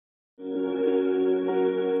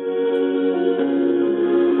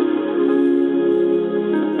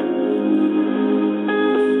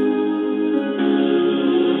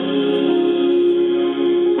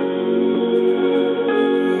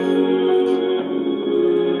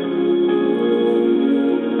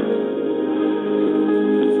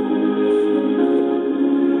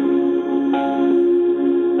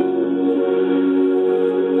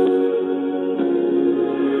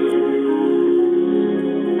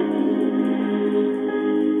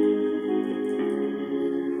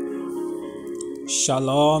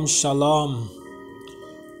Shalom, shalom.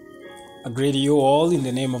 I greet you all in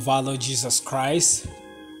the name of our Lord Jesus Christ.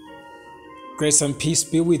 Grace and peace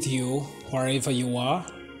be with you wherever you are.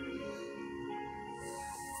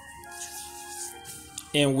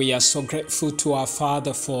 And we are so grateful to our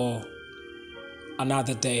Father for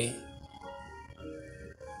another day.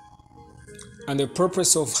 And the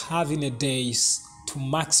purpose of having a day is to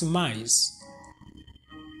maximize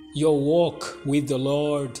your walk with the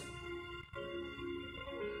Lord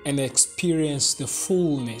and experience the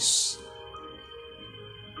fullness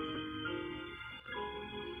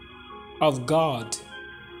of God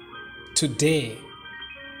today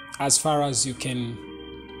as far as you can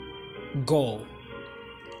go.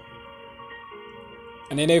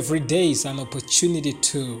 And then every day is an opportunity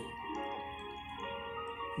to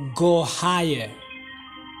go higher,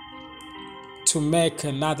 to make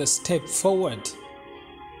another step forward.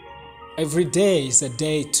 Every day is a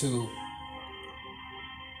day to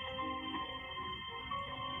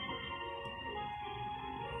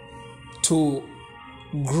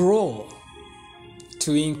grow,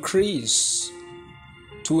 to increase,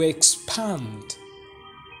 to expand.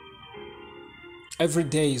 Every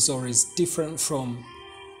day is always different from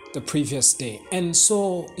the previous day. And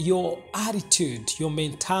so your attitude, your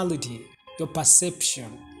mentality, your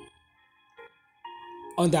perception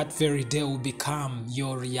on that very day will become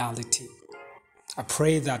your reality. I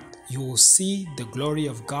pray that you will see the glory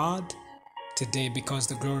of God today because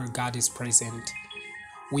the glory of God is present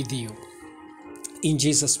with you. In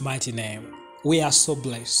Jesus' mighty name, we are so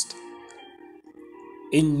blessed.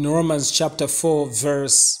 In Romans chapter 4,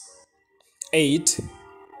 verse 8,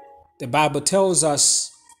 the Bible tells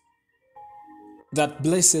us that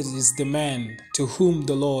blessed is the man to whom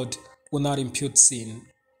the Lord will not impute sin.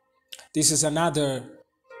 This is another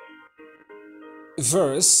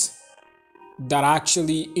verse that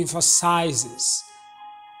actually emphasizes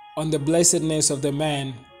on the blessedness of the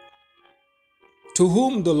man to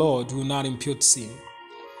whom the Lord will not impute sin.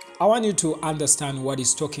 I want you to understand what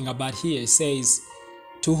he's talking about here. It says,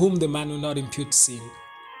 to whom the man will not impute sin.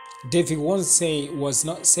 David was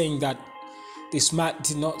not saying that this man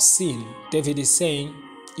did not sin. David is saying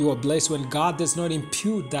you are blessed when God does not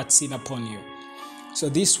impute that sin upon you. So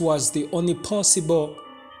this was the only possible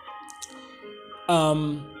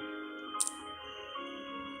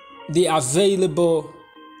the available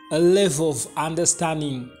level of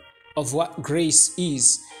understanding of what grace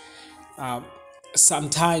is.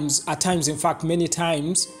 Sometimes, at times, in fact, many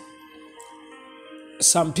times,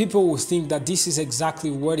 some people will think that this is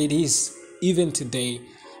exactly what it is, even today,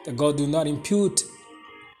 that God do not impute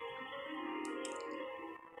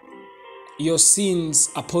your sins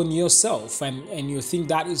upon yourself, and you think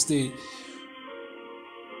that is the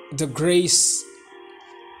grace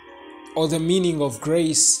or the meaning of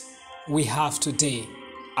grace we have today.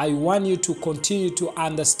 I want you to continue to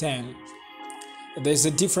understand there's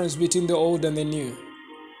a difference between the old and the new.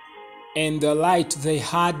 And the light they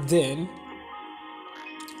had then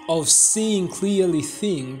of seeing clearly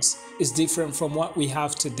things is different from what we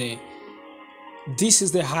have today. This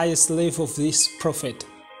is the highest level of this prophet.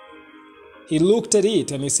 He looked at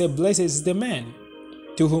it and he said, blessed is the man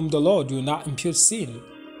to whom the Lord will not impute sin.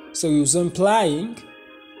 So he was implying,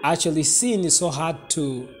 actually sin is so hard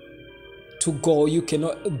to go. You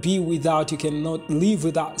cannot be without, you cannot live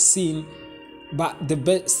without sin. But the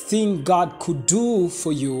best thing God could do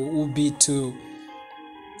for you would be to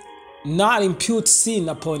not impute sin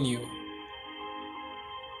upon you.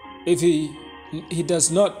 If he does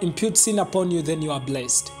not impute sin upon you, then you are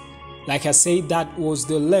blessed. Like I said, that was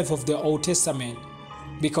the level of the Old Testament,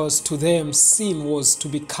 because to them sin was to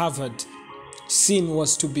be covered. Sin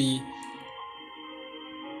was to be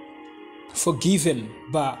forgiven,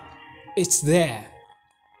 but it's there.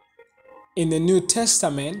 In the New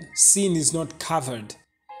Testament, sin is not covered.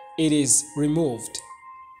 It is removed.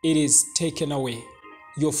 It is taken away.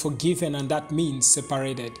 You're forgiven, and that means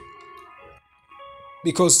separated.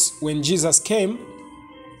 Because when Jesus came,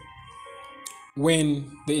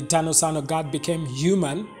 when the eternal Son of God became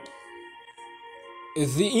human,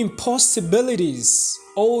 the impossibilities,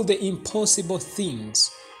 all the impossible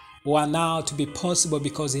things were now to be possible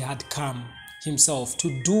because he had come himself to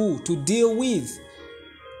deal with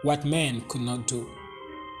what man could not do.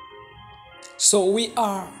 So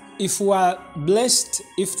if we are blessed,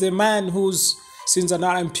 if the man whose sins are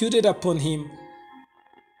not imputed upon him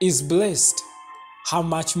is blessed, how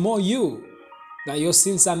much more you, that your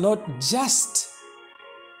sins are not just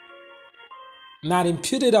not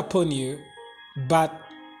imputed upon you, but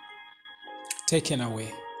taken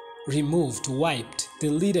away, removed, wiped,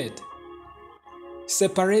 deleted,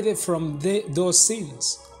 separated from those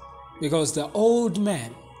sins. because the old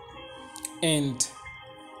man and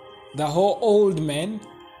the whole old man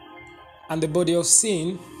and the body of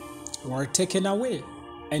sin were taken away,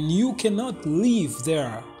 and you cannot live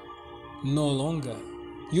there no longer.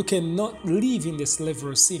 You cannot live in the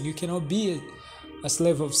slavery of sin. You cannot be a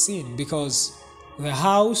slave of sin, because the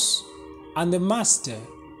house and the master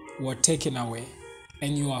were taken away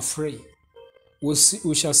and you are free. We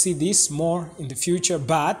shall see this more in the future,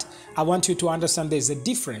 but I want you to understand there's a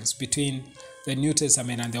difference between the New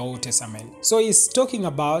Testament and the Old Testament. So he's talking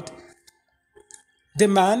about the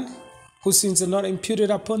man whose sins are not imputed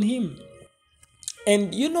upon him.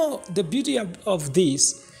 And you know, the beauty of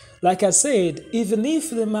this, like I said, even if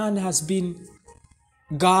the man has been,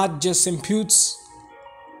 God just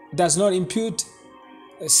does not impute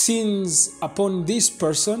sins upon this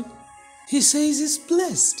person, he says he's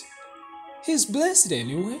blessed. He's blessed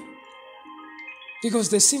anyway, because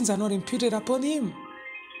the sins are not imputed upon him.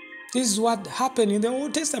 This is what happened in the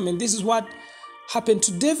Old Testament. This is what happened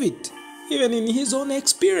to David, even in his own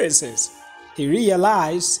experiences. He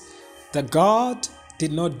realized that God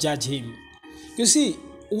did not judge him. You see,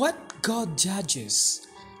 what God judges,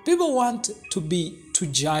 people want to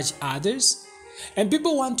judge others, and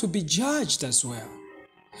people want to be judged as well.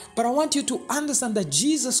 But I want you to understand that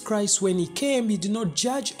Jesus Christ, when he came, he did not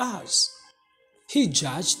judge us. He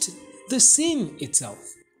judged the sin itself.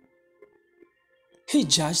 He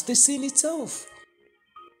judged the sin itself.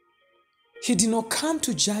 He did not come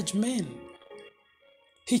to judge men.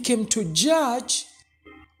 He came to judge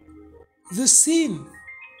the sin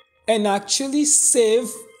and actually save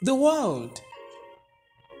the world.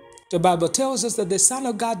 The Bible tells us that the Son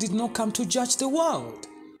of God did not come to judge the world.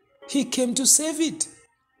 He came to save it.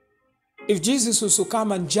 If Jesus was to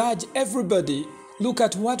come and judge everybody, look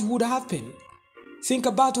at what would happen. Think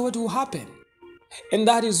about what will happen. And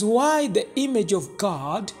that is why the image of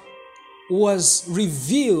God was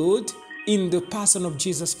revealed in the person of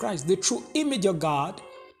Jesus Christ. The true image of God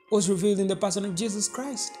was revealed in the person of Jesus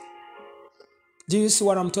Christ. Do you see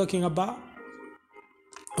what I'm talking about?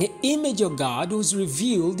 The image of God was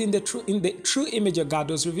revealed in the true image of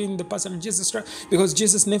God was revealed in the person of Jesus Christ, because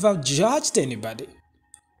Jesus never judged anybody.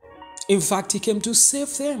 In fact, he came to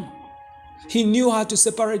save them. He knew how to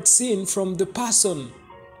separate sin from the person.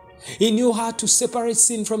 He knew how to separate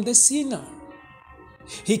sin from the sinner.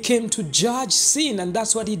 He came to judge sin, and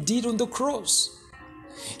that's what he did on the cross.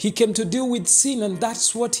 He came to deal with sin, and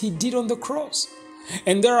that's what he did on the cross.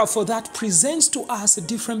 And therefore, that presents to us a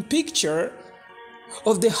different picture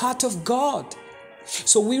of the heart of God.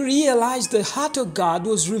 So we realize the heart of God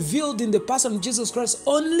was revealed in the person of Jesus Christ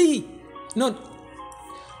only,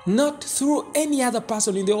 not through any other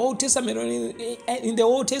person in the Old Testament or in the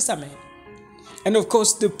Old Testament. And of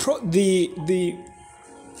course, the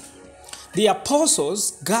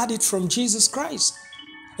apostles got it from Jesus Christ.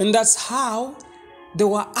 And that's how they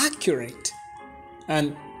were accurate.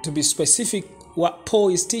 And to be specific, what Paul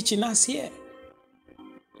is teaching us here.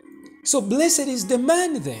 So blessed is the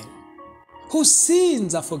man then, whose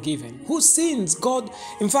sins are forgiven, whose sins God,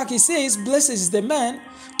 in fact, he says, blessed is the man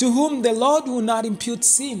to whom the Lord will not impute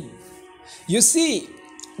sin. You see,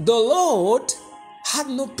 the Lord had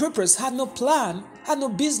no purpose, had no plan, had no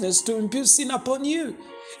business to impute sin upon you.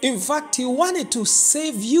 In fact, he wanted to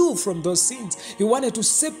save you from those sins. He wanted to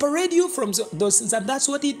separate you from those sins, and that's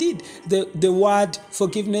what he did. The word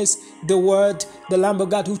forgiveness, the Lamb of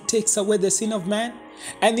God who takes away the sin of man.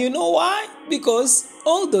 And you know why? Because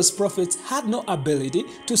all those prophets had no ability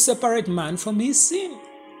to separate man from his sin.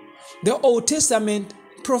 The Old Testament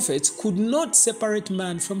prophets could not separate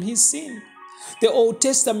man from his sin. The Old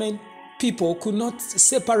Testament people could not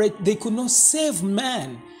separate, they could not save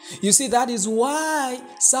man. You see, that is why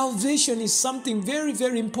salvation is something very,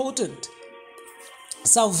 very important.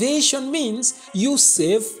 Salvation means you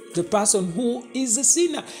save the person who is a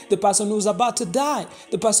sinner, the person who is about to die,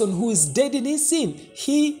 the person who is dead in his sin.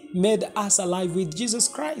 He made us alive with Jesus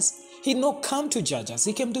Christ. He did not come to judge us.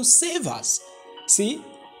 He came to save us. See,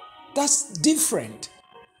 that's different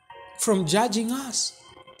from judging us.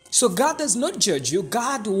 So God does not judge you.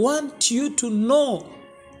 God wants you to know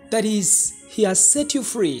that He has set you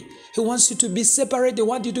free. He wants you to be separated. He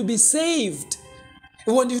wants you to be saved.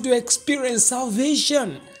 He wants you to experience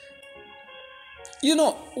salvation. You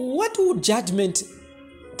know, what would judgment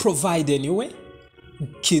provide anyway?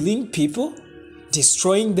 Killing people?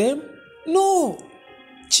 Destroying them? No.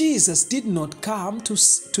 Jesus did not come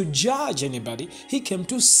to judge anybody. He came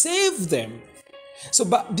to save them. So,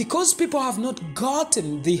 but because people have not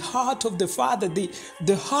gotten the heart of the Father,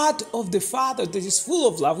 the heart of the Father that is full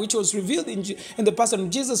of love, which was revealed in the person of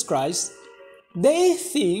Jesus Christ, they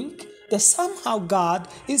think that somehow God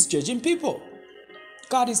is judging people.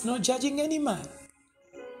 God is not judging any man.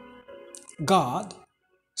 God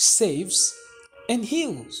saves and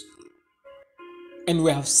heals. And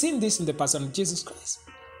we have seen this in the person of Jesus Christ.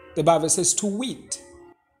 The Bible says, to wit,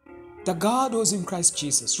 that God was in Christ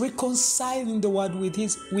Jesus, reconciling the world with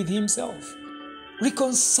himself.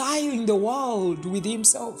 Reconciling the world with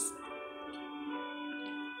himself.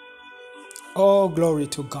 Oh, glory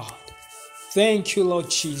to God. Thank you, Lord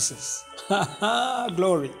Jesus.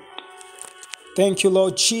 Glory. Thank you,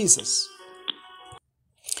 Lord Jesus.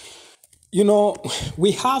 You know,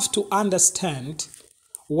 we have to understand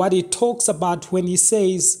what he talks about when he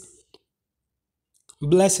says,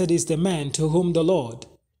 blessed is the man to whom the Lord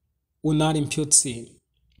will not impute sin.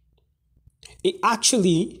 It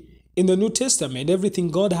actually, in the New Testament, everything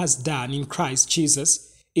God has done in Christ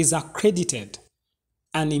Jesus is accredited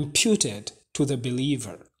and imputed to the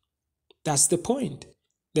believer. That's the point.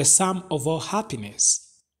 The sum of all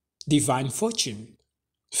happiness, divine fortune,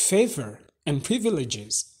 favor, and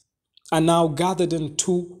privileges are now gathered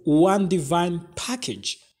into one divine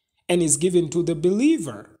package and is given to the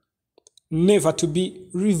believer, never to be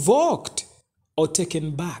revoked or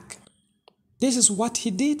taken back. This is what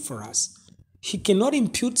he did for us. He cannot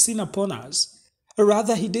impute sin upon us.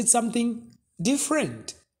 Rather, he did something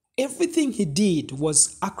different. Everything he did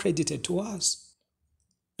was accredited to us.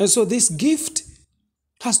 And so this gift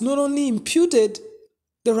has not only imputed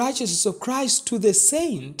the righteousness of Christ to the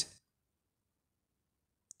saint,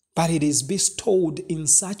 but it is bestowed in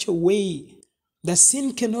such a way that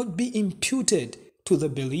sin cannot be imputed to the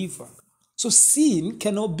believer. So sin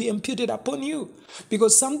cannot be imputed upon you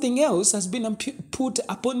because something else has been put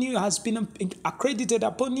upon you, has been accredited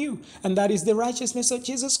upon you, and that is the righteousness of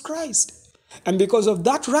Jesus Christ. And because of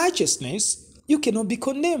that righteousness, you cannot be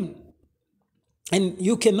condemned. And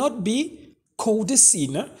you cannot be called a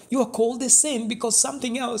sinner. You are called a saint because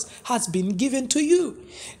something else has been given to you.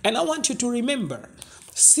 And I want you to remember,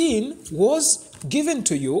 sin was given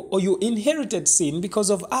to you, or you inherited sin because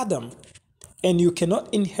of Adam. And you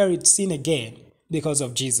cannot inherit sin again because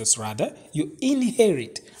of Jesus. Rather, you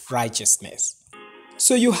inherit righteousness.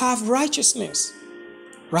 So you have righteousness.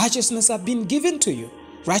 Righteousness has been given to you.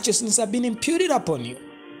 Righteousness has been imputed upon you.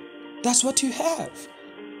 That's what you have.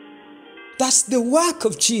 That's the work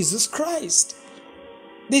of Jesus Christ.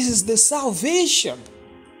 This is the salvation.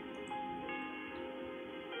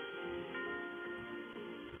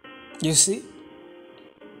 You see?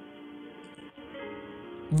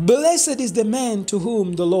 Blessed is the man to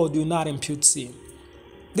whom the Lord will not impute sin.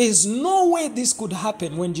 There is no way this could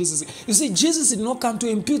happen when Jesus... You see, Jesus did not come to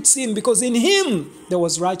impute sin because in him there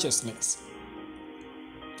was righteousness.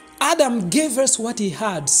 Adam gave us what he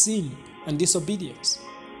had, sin and disobedience.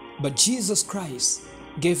 But Jesus Christ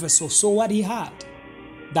gave us also what he had.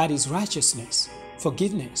 That is righteousness,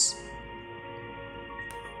 forgiveness,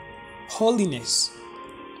 holiness,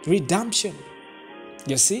 redemption.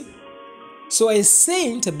 You see? So a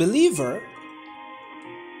saint, a believer,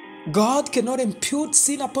 God cannot impute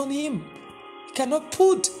sin upon him. He cannot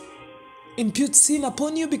impute sin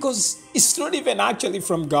upon you because it's not even actually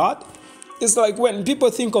from God. It's like when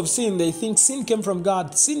people think of sin, they think sin came from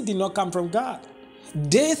God. Sin did not come from God.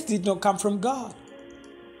 Death did not come from God.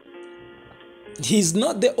 He's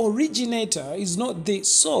not the originator. He's not the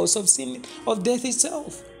source of sin, of death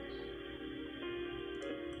itself.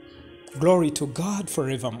 Glory to God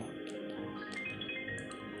forevermore.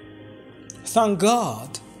 Thank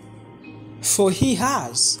God, for he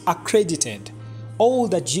has accredited all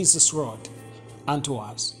that Jesus wrote unto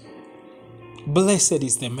us. Blessed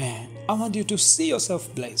is the man. I want you to see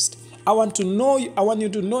yourself blessed. I want you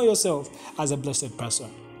to know yourself as a blessed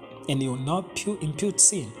person. And he will not impute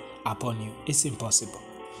sin upon you. It's impossible.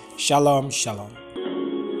 Shalom, shalom.